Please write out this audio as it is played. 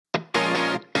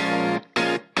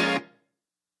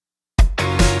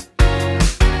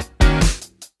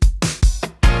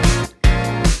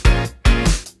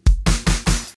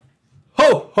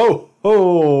ho,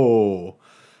 ho.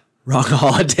 Wrong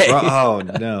holiday. Oh,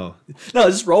 no. No,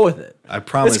 just roll with it. I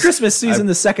promise. It's Christmas season.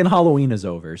 The second Halloween is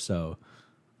over, so.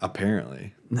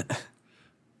 Apparently.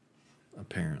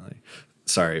 Apparently.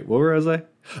 Sorry, what was I?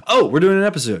 Oh, we're doing an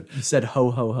episode. You said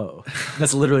ho, ho, ho.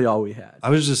 That's literally all we had. I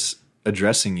was just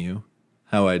addressing you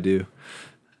how I do.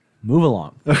 Move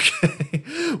along. Okay.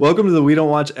 Welcome to the We Don't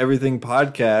Watch Everything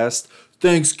podcast,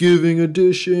 Thanksgiving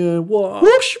edition. Whoa.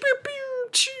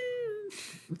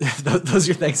 Those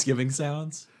are your Thanksgiving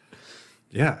sounds?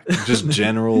 Yeah, just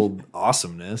general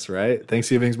awesomeness, right?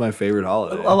 Thanksgiving's my favorite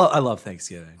holiday. I love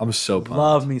Thanksgiving. I'm so pumped.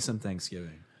 Love me some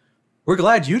Thanksgiving. We're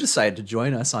glad you decided to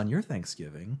join us on your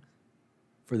Thanksgiving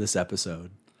for this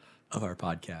episode of our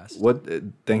podcast. What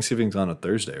Thanksgiving's on a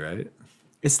Thursday, right?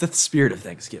 It's the spirit of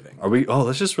Thanksgiving. Are we? Oh,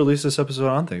 let's just release this episode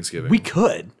on Thanksgiving. We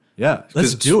could. Yeah,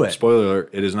 Let's do it. Spoiler alert: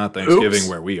 it is not Thanksgiving Oops.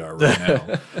 where we are right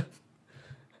now.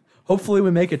 Hopefully,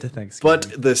 we make it to Thanksgiving.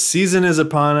 But the season is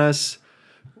upon us.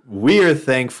 We are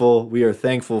thankful. We are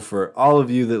thankful for all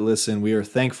of you that listen. We are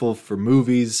thankful for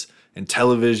movies and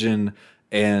television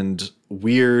and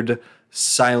weird,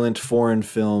 silent foreign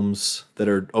films that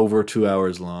are over 2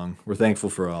 hours long. We're thankful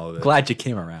for all of it. Glad you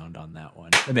came around on that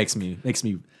one. It makes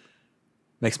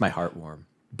my heart warm.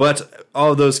 But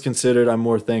all of those considered, I'm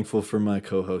more thankful for my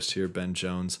co-host here, Ben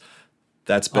Jones.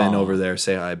 That's Ben over there.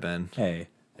 Say hi, Ben. Hey,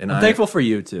 And I'm thankful for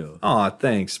you too. Aw,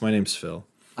 thanks. My name's Phil.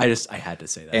 I had to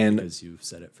say that because you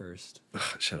said it first.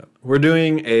 Shut up. We're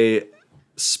doing a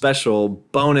special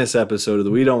bonus episode of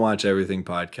the We Don't Watch Everything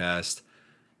podcast.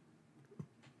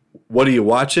 What are you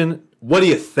watching? What are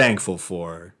you thankful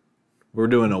for? We're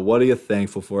doing a What Are You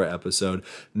Thankful For episode.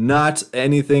 Not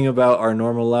anything about our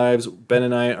normal lives. Ben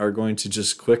and I are going to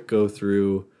just quick go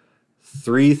through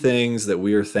 3 things that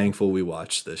we are thankful we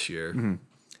watched this year. Mm-hmm.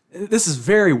 This is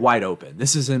very wide open.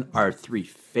 This isn't our 3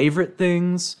 favorite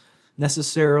things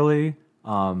necessarily.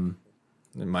 And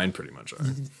mine pretty much are.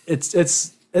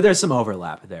 It's there's some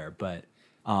overlap there, but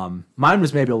mine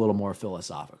was maybe a little more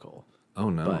philosophical. Oh,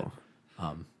 no.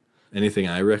 But, anything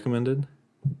I recommended?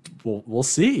 We'll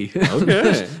see.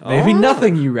 Okay. Maybe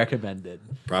nothing you recommended.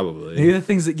 Probably. Maybe the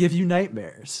things that give you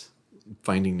nightmares.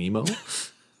 Finding Nemo?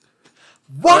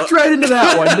 Walked right into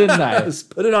that one, didn't I? Just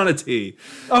put it on a T.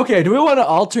 Okay, do we want to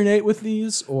alternate with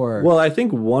these or? Well, I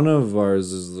think one of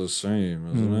ours is the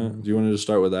same, isn't it? Do you want to just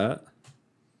start with that?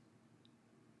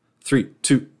 3,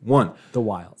 2, 1. The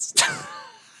Wilds.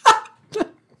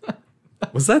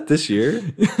 Was that this year?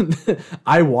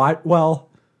 I watched.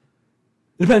 Well,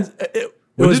 it depends.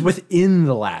 It was within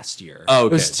the last year. Oh, okay.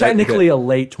 It was technically a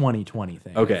late 2020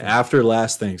 thing. Okay, after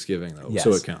last Thanksgiving, though, Yes.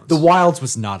 so it counts. The Wilds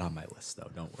was not on my list,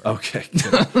 though. Don't worry. Okay.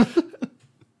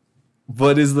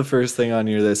 What is the first thing on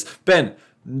your list? Ben,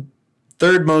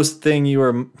 third most thing you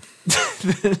are...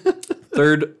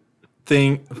 third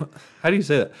thing... How do you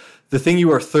say that? The thing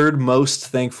you are third most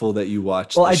thankful that you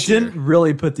watched Well, I this year. didn't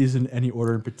really put these in any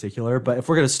order in particular, but if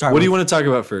we're going to start What do you want to talk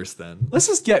about first, then? let's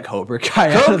just get Cobra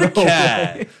Kai out of the Cobra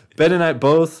Kai. way. Ben and I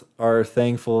both are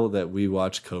thankful that we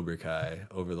watched Cobra Kai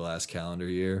over the last calendar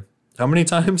year. How many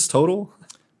times total?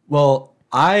 Well,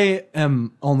 I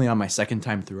am only on my second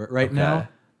time through it right now.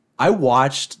 I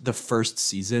watched the first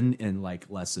season in like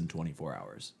less than 24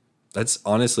 hours. That's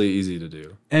honestly easy to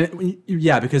do. And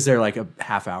yeah, because they're like a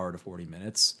half hour to 40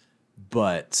 minutes.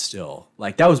 But still,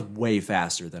 like that was way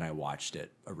faster than I watched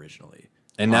it originally.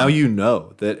 And now you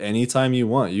know that anytime you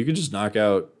want, you can just knock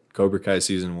out Cobra Kai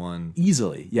season 1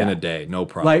 Easily, yeah. in a day, no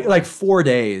problem. Like 4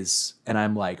 days, and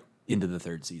I'm like into the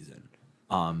 3rd season.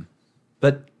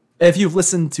 But if you've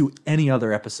listened to any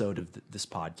other episode of this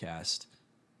podcast,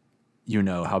 you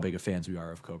know how big of fans we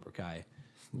are of Cobra Kai.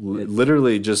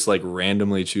 Literally just like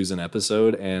randomly choose an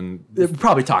episode and We'll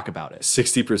probably talk about it.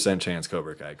 60% chance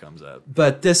Cobra Kai comes up.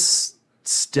 But this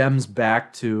stems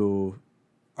back to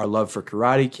our love for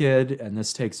Karate Kid, and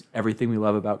this takes everything we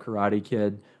love about Karate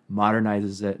Kid,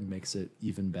 modernizes it, and makes it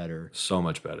even better. So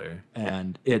much better.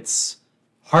 And it's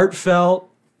heartfelt,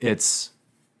 it's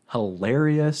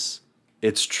hilarious.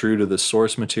 It's true to the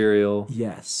source material.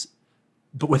 Yes.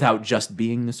 But without just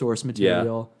being the source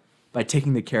material, by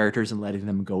taking the characters and letting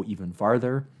them go even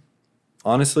farther.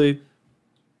 Honestly,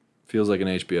 feels like an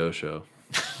HBO show.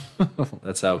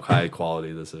 That's how high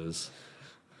quality this is.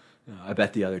 I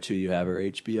bet the other 2 you have are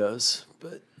HBOs,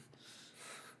 but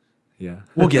Yeah.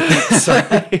 we'll get there.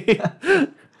 Sorry.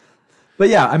 But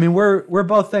yeah, I mean, we're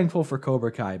both thankful for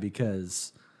Cobra Kai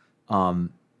because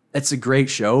it's a great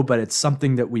show, but it's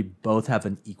something that we both have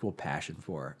an equal passion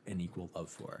for and equal love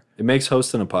for. It makes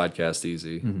hosting a podcast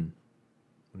easy. When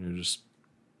you're just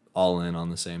all in on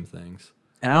the same things.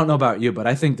 And I don't know about you, but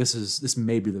I think this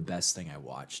may be the best thing I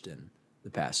watched in the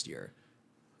past year.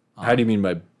 How do you mean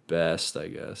by best, I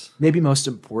guess? Maybe most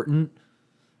important,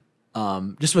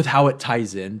 just with how it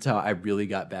ties into how I really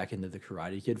got back into the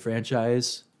Karate Kid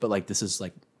franchise. But like, this is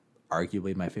like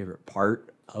arguably my favorite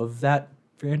part of that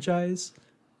franchise,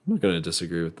 I'm not going to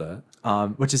disagree with that.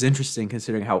 which is interesting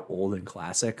considering how old and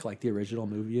classic like the original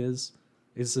movie is.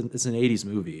 It's an 80s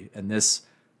movie, and this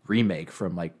remake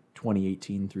from like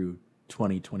 2018 through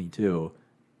 2022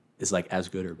 is like as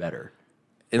good or better.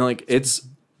 And like, it's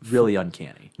Really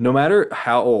uncanny. no matter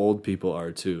how old people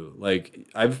are too. Like,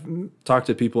 I've talked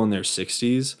to people in their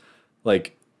 60s.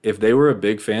 Like, if they were a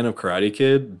big fan of Karate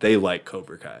Kid, they like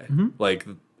Cobra Kai. Like,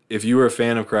 if you were a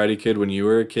fan of Karate Kid when you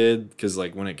were a kid, because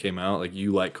like when it came out, like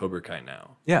you like Cobra Kai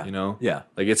now. Yeah. You know? Yeah.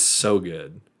 Like, it's so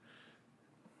good.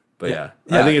 But Yeah.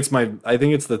 yeah, Yeah. I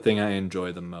think it's the thing I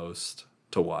enjoy the most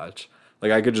to watch.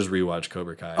 Like, I could just rewatch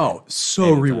Cobra Kai. Oh, so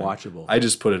anytime. rewatchable. I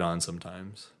just put it on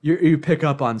sometimes. You pick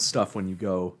up on stuff when you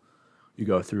go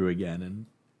through again, and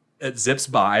it zips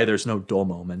by. There's no dull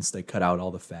moments. They cut out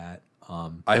all the fat.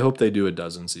 I hope they do a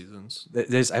dozen seasons.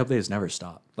 I hope they just never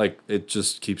stop. Like, it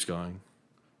just keeps going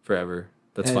forever.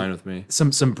 That's And fine with me.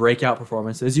 Some breakout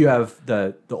performances. You have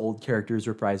the old characters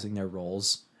reprising their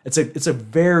roles. It's a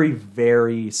very,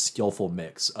 very skillful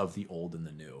mix of the old and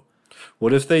the new.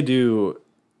 What if they do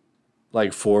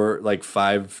like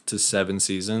 5 to 7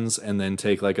 seasons and then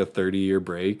take like a 30-year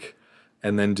break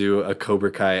and then do a Cobra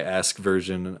Kai-esque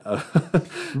version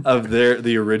of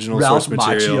the original Ralph source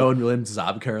material? Macchio and William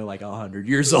Zabka are like 100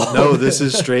 years old. No, this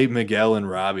is straight Miguel and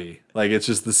Robbie. Like, it's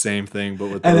just the same thing, but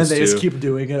with and then those they two. just keep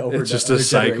doing it over. It's just other a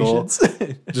cycle.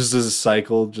 generations. Just as a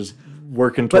cycle, just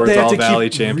working But towards they have all to Valley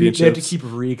keep championships. they have to keep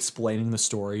re-explaining the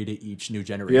story to each new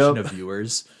generation Yep. of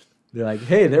viewers. They're like,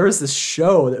 "Hey, there was this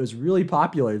show that was really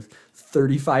popular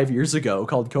 35 years ago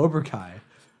called Cobra Kai,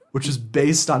 which is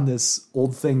based on this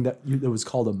old thing that was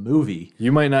called a movie."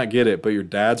 You might not get it, but your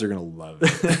dads are gonna love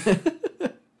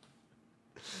it.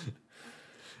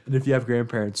 And if you have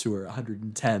grandparents who are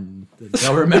 110, then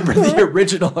they'll remember the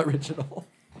original.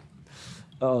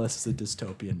 Oh, this is a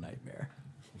dystopian nightmare.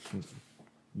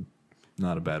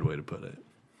 Not a bad way to put it.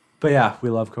 But yeah, we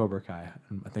love Cobra Kai,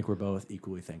 and I think we're both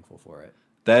equally thankful for it.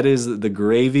 That is the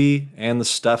gravy and the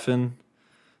stuffing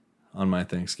on my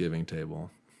Thanksgiving table.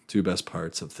 Two best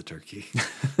parts of the turkey.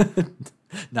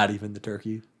 Not even the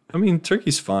turkey. I mean,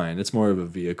 turkey's fine. It's more of a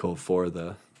vehicle for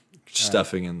the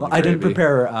stuffing and the Well, I didn't gravy.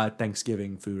 prepare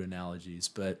Thanksgiving food analogies,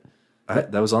 but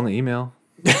That was on the email.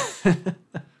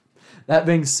 that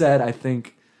being said, I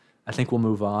think we'll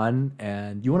move on.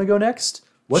 And you want to go next?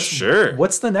 Sure.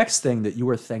 What's the next thing that you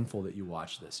were thankful that you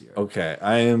watched this year? Okay,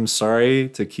 I am sorry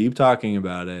to keep talking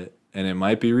about it, and it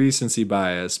might be recency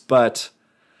bias, but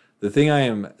the thing I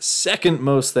am second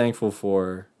most thankful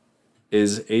for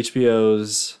is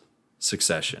HBO's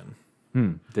Succession.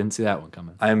 Didn't see that one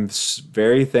coming. I'm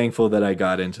very thankful that I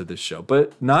got into this show,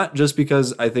 but not just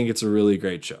because I think it's a really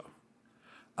great show.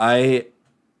 I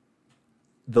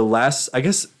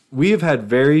guess we have had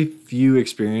very few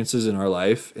experiences in our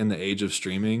life in the age of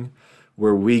streaming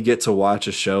where we get to watch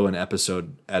a show an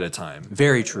episode at a time,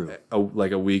 Very true.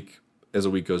 like a week as a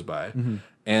week goes by.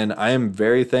 And I am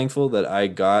very thankful that I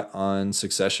got on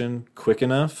Succession quick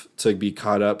enough to be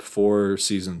caught up for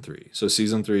season 3. So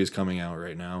season 3 is coming out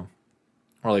right now.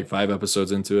 We're like 5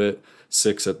 episodes into it,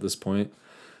 6 at this point.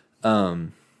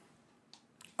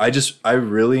 I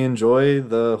really enjoy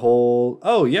the whole,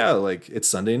 oh yeah, like it's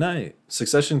Sunday night.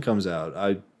 Succession comes out.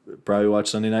 I probably watch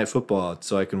Sunday Night Football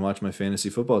so I can watch my fantasy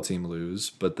football team lose,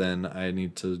 but then I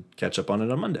need to catch up on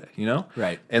it on Monday, you know?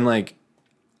 Right. And like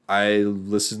I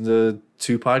listen to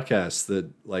 2 podcasts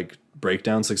that like break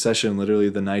down Succession literally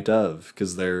the night of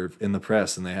because they're in the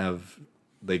press and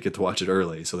they get to watch it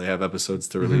early, so they have episodes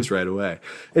to release right away.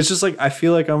 It's just like I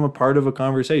feel like I'm a part of a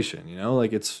conversation, you know?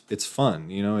 Like it's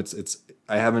fun, you know? It's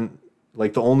I haven't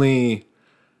like the only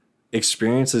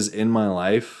experiences in my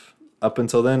life up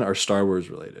until then are Star Wars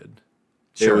related.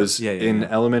 Sure. It was in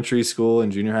elementary school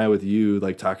and junior high with you,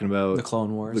 like talking about The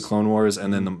Clone Wars.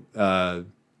 and then The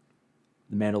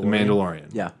Mandalorian. the Mandalorian.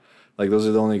 Yeah. Like those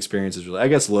are the only experiences really. I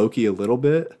guess Loki a little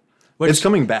bit. It's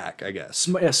coming back, I guess.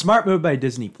 Smart move by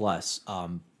Disney Plus.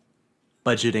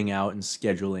 Budgeting out and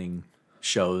scheduling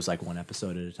shows like one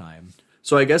episode at a time.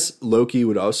 So I guess Loki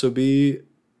would also be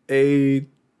a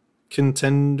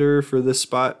contender for this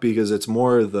spot because it's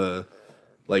more the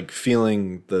like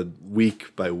feeling the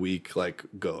week by week like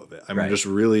go of it. I'm Right. just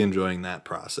really enjoying that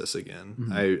process again.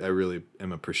 I really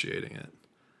am appreciating it.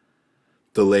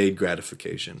 Delayed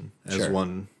gratification, as Sure.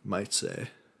 one might say.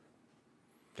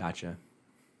 Gotcha.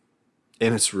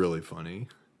 And it's really funny.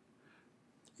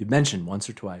 You mentioned once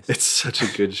or twice. It's such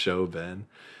a good show, Ben.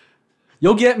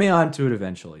 You'll get me onto it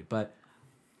eventually, but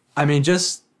I mean,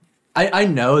 just I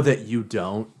know that you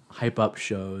don't hype up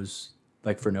shows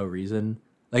like for no reason.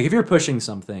 Like if you're pushing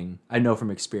something, I know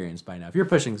from experience by now, if you're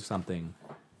pushing something,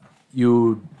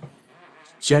 you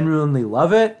genuinely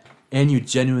love it and you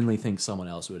genuinely think someone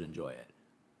else would enjoy it.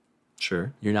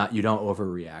 Sure. You don't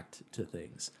overreact to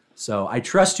things. So I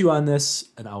trust you on this,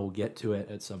 and I will get to it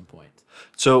at some point.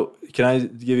 So can I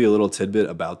give you a little tidbit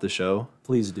about the show?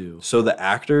 Please do. So the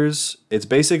actors, it's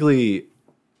basically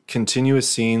continuous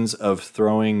scenes of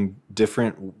throwing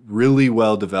different, really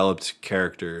well-developed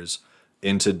characters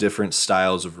into different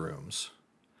styles of rooms.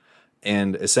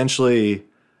 And essentially,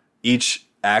 each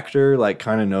actor like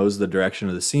kind of knows the direction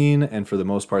of the scene, and for the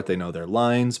most part, they know their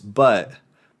lines, but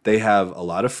they have a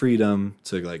lot of freedom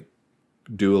to like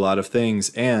do a lot of things,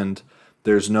 and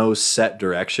there's no set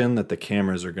direction that the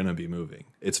cameras are going to be moving.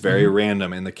 It's very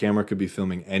random, and the camera could be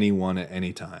filming anyone at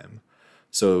any time.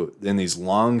 So in these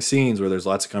long scenes where there's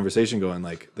lots of conversation going,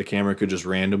 like the camera could just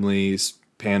randomly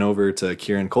pan over to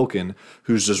Kieran Culkin,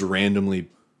 who's just randomly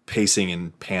pacing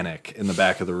in panic in the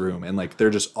back of the room, and like they're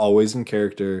just always in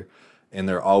character, and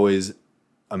they're always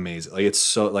amazing. Like it's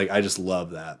so like I just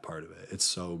love that part of it. It's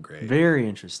so great. Very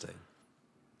interesting.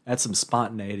 That's some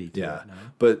spontaneity to Yeah. it. No?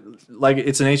 But like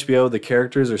it's an HBO, the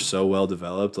characters are so well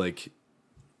developed, like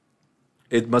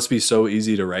it must be so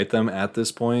easy to write them at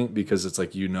this point because it's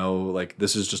like like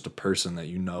this is just a person that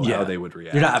how they would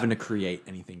react. You're not having to create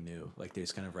anything new. Like they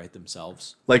just kind of write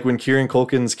themselves. Like when Kieran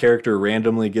Culkin's character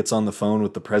randomly gets on the phone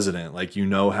with the president, like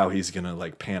how he's gonna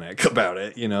like panic about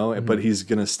it, but he's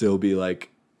gonna still be like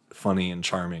funny and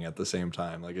charming at the same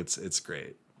time. Like it's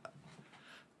great.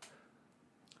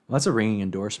 Well, that's a ringing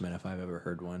endorsement if I've ever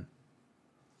heard one.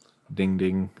 Ding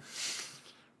ding.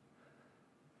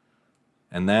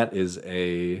 And that is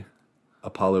a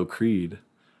Apollo Creed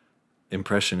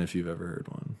impression if you've ever heard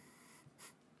one.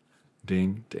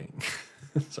 Ding ding.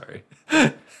 Sorry.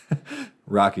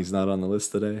 Rocky's not on the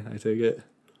list today, I take it.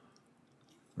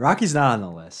 Rocky's not on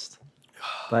the list.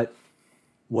 But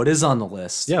what is on the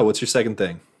list? Yeah, what's your second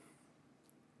thing?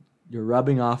 You're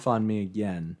rubbing off on me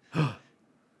again.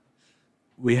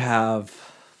 We have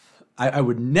I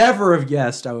would never have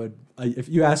guessed if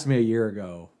you asked me a year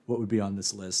ago what would be on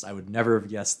this list, I would never have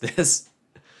guessed this.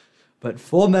 But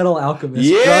Full Metal Alchemist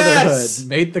Brotherhood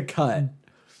made the cut.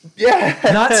 Yeah.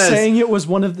 Not saying it was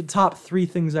one of the top 3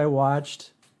 things I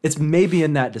watched. It's maybe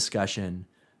in that discussion,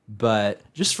 but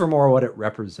just for more what it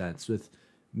represents with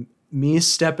me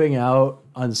stepping out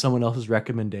on someone else's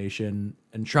recommendation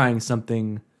and trying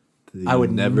something I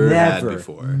would never had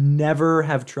before. Never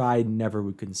have tried, never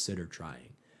would consider trying.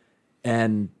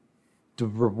 And the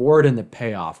reward and the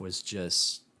payoff was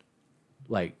just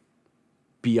like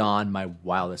beyond my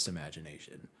wildest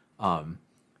imagination.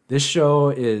 This show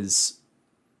is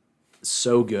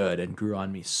so good and grew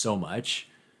on me so much,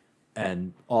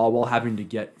 and all while having to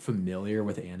get familiar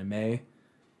with anime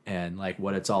and like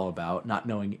what it's all about, not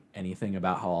knowing anything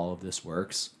about how all of this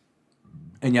works,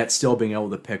 and yet still being able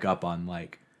to pick up on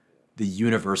like the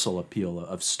universal appeal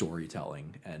of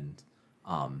storytelling and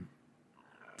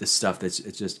the stuff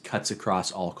it just cuts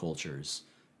across all cultures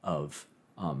of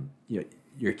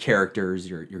your characters,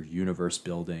 your universe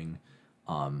building,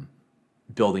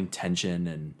 building tension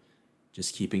and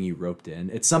just keeping you roped in.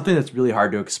 It's something that's really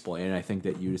hard to explain. I think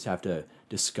that you just have to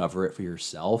discover it for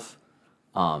yourself.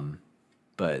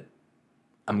 But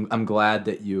I'm glad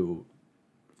that you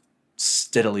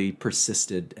steadily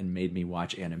persisted and made me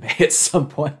watch anime at some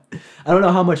point. I don't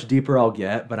know how much deeper I'll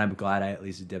get, but I'm glad I at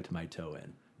least dipped my toe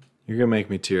in. You're going to make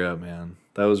me tear up, man.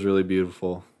 That was really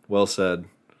beautiful. Well said.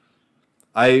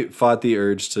 I fought the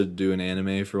urge to do an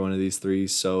anime for one of these 3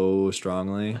 so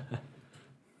strongly.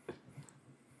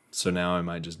 So now I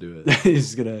might just do it.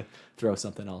 He's going to throw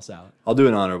something else out. I'll do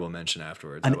an honorable mention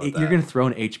afterwards. You're going to throw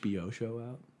an HBO show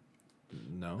out?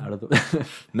 No. Out of the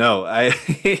No,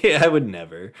 I would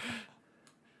never.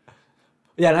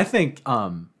 Yeah, and I think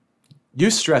you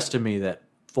stressed to me that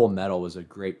Full Metal was a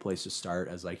great place to start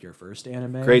as like your first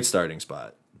anime. Great starting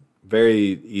spot.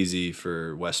 Very easy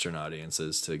for Western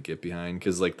audiences to get behind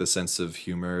because like the sense of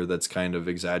humor that's kind of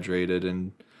exaggerated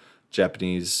in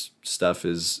Japanese stuff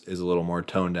is a little more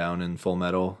toned down in Full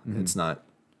Metal. Mm-hmm. It's not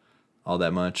all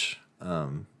that much.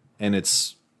 And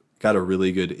it's got a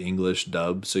really good English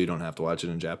dub, so you don't have to watch it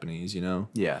in Japanese,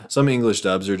 Yeah. Some English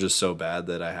dubs are just so bad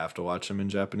that I have to watch them in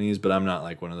Japanese, but I'm not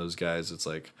like one of those guys. It's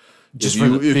like, just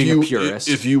being a purist.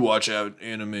 If you watch out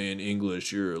anime in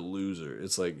English, you're a loser.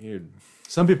 It's like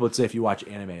some people would say if you watch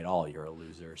anime at all, you're a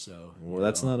loser. So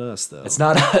that's not us, though. It's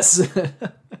not us.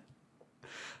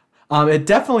 It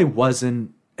definitely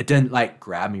wasn't. It didn't like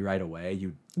grab me right away.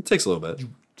 It takes a little bit.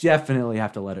 definitely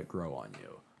have to let it grow on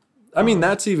you. I mean,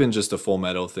 that's even just a Full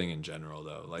Metal thing in general,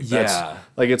 though. Like, that's, Yeah.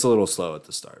 like, it's a little slow at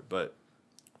the start, but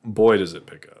boy, does it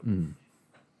pick up.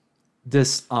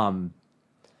 This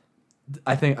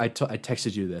I think I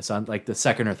texted you this on like the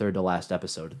second or third to last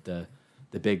episode, the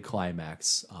big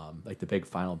climax, like the big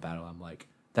final battle. I'm like,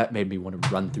 that made me want to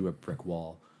run through a brick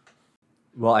wall.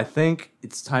 Well, I think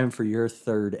it's time for your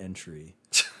third entry.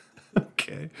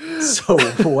 Okay. So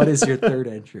what is your third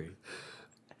entry?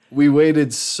 We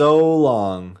waited so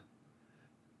long,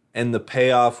 and the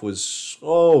payoff was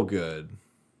so good.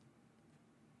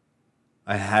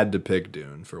 I had to pick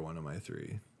Dune for one of my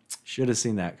three. Should have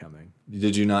seen that coming.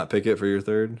 Did you not pick it for your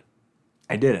third?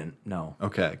 I didn't. No.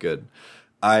 Okay, good.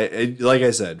 Like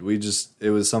I said, it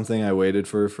was something I waited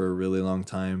for a really long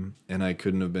time, and I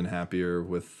couldn't have been happier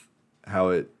with how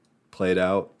it played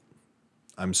out.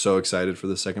 I'm so excited for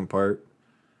the second part.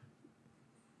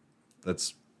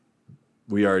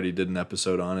 We already did an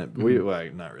episode on it.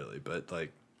 Well, not really, but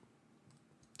like,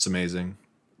 it's amazing.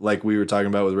 Like we were talking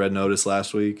about with Red Notice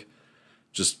last week,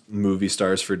 just movie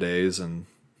stars for days, and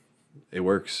it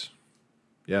works.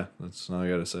 Yeah, that's all I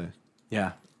gotta say.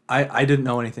 Yeah. I didn't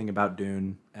know anything about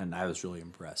Dune, and I was really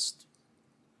impressed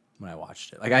when I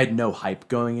watched it. Like, I had no hype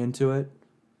going into it,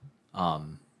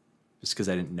 just because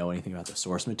I didn't know anything about the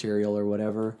source material or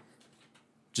whatever.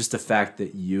 Just the fact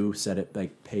that you said it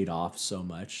like paid off so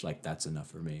much, like that's enough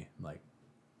for me. I'm like,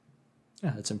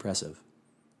 yeah, that's impressive.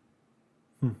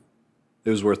 It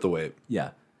was worth the wait. Yeah,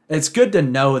 it's good to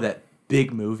know that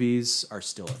big movies are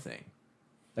still a thing.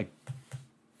 Like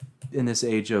in this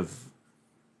age of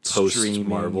Post streaming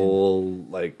Marvel,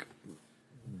 like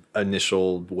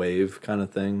initial wave kind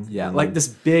of thing. yeah, And like this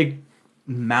big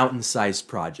mountain-sized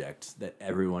project that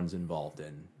everyone's involved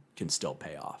in can still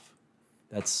pay off.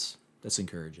 That's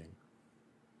encouraging.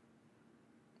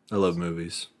 I love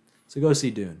movies. So go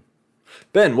see Dune.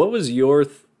 Ben, what was your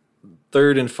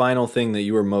third and final thing that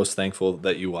you were most thankful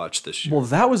that you watched this year? Well,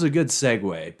 that was a good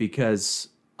segue because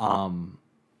mine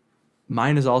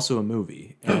is also a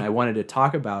movie, and I wanted to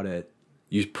talk about it.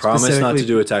 You promised not to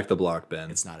do Attack the Block,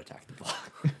 Ben. It's not Attack the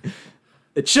Block.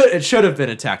 It should have been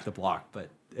Attack the Block, but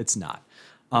it's not.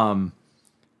 I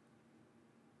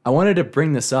wanted to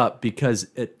bring this up because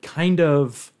it kind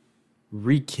of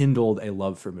rekindled a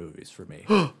love for movies for me,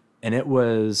 and it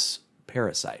was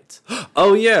Parasite.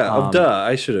 Oh yeah, duh!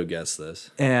 I should have guessed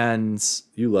this. And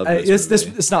You love this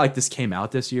movie. It's not like this came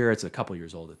out this year. It's a couple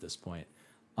years old at this point.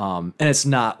 And it's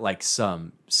not like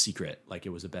some secret, like it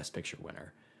was a Best Picture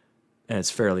winner. And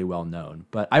it's fairly well known.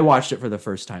 But I watched it for the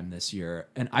first time this year.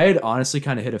 And I had honestly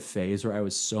kind of hit a phase where I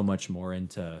was so much more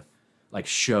into like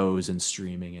shows and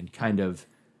streaming and kind of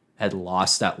had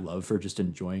lost that love for just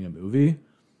enjoying a movie.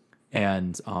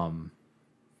 And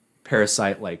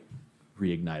Parasite like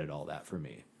reignited all that for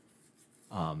me.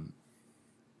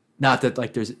 Not that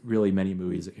like there's really many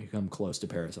movies that can come close to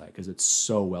Parasite because it's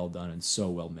so well done and so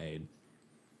well made.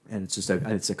 And it's just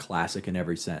it's a classic in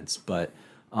every sense. But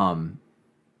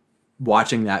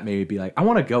watching that made me be like, I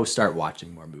want to go start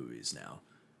watching more movies now.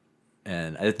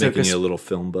 And it took Making you a little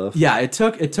film buff. yeah, it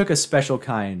took a special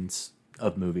kind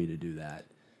of movie to do that.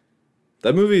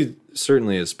 That movie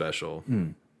certainly is special.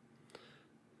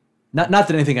 Not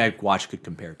that anything I watched could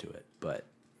compare to it, but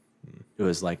it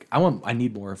was like I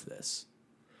need more of this.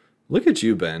 Look at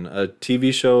you, Ben. A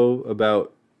TV show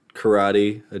about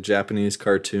karate, a Japanese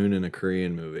cartoon, and a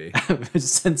Korean movie. I'm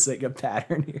sensing a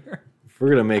pattern here. We're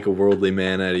gonna make a worldly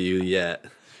man out of you yet.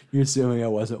 You're assuming I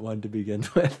wasn't one to begin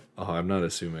with. Oh, I'm not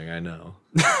assuming. I know.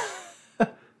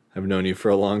 I've known you for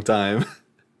a long time.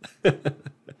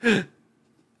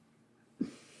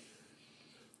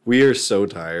 We are so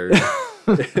tired.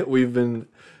 We've been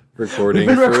recording.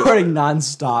 We've been recording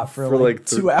nonstop for like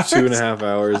 2 hours. 2.5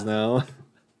 hours now.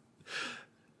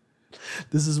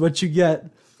 This is what you get.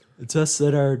 It's us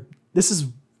that are. This is.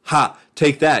 Ha!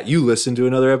 Take that. You listened to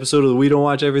another episode of the We Don't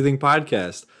Watch Everything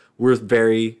podcast. We're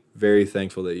very, very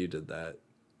thankful that you did that.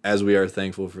 As we are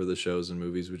thankful for the shows and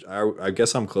movies, which I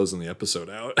guess I'm closing the episode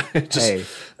out. Hey,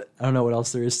 I don't know what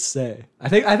else there is to say. I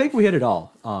think we hit it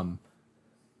all. I'm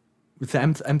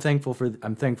thankful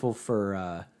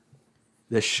for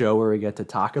this show where we get to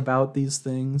talk about these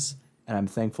things, and I'm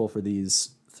thankful for these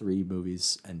 3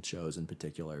 movies and shows in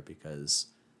particular because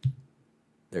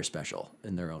they're special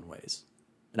in their own ways.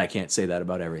 And I can't say that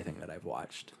about everything that I've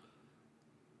watched,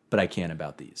 but I can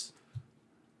about these.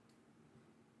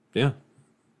 Yeah.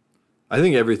 I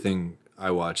think everything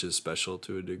I watch is special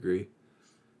to a degree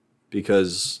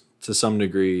because to some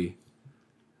degree,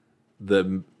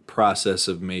 the process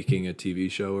of making a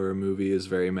TV show or a movie is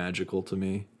very magical to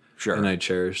me. Sure. And I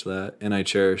cherish that. And I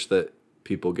cherish that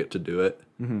people get to do it.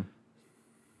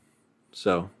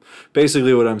 So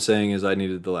basically what I'm saying is I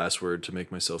needed the last word to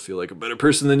make myself feel like a better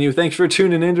person than you. Thanks for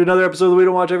tuning in to another episode of the We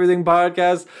Don't Watch Everything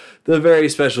podcast, the very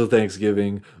special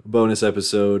Thanksgiving bonus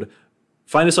episode.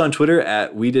 Find us on Twitter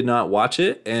at We Did Not Watch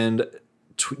It, and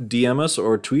DM us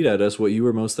or tweet at us what you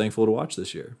were most thankful to watch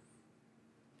this year.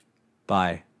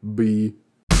 Bye. Bye.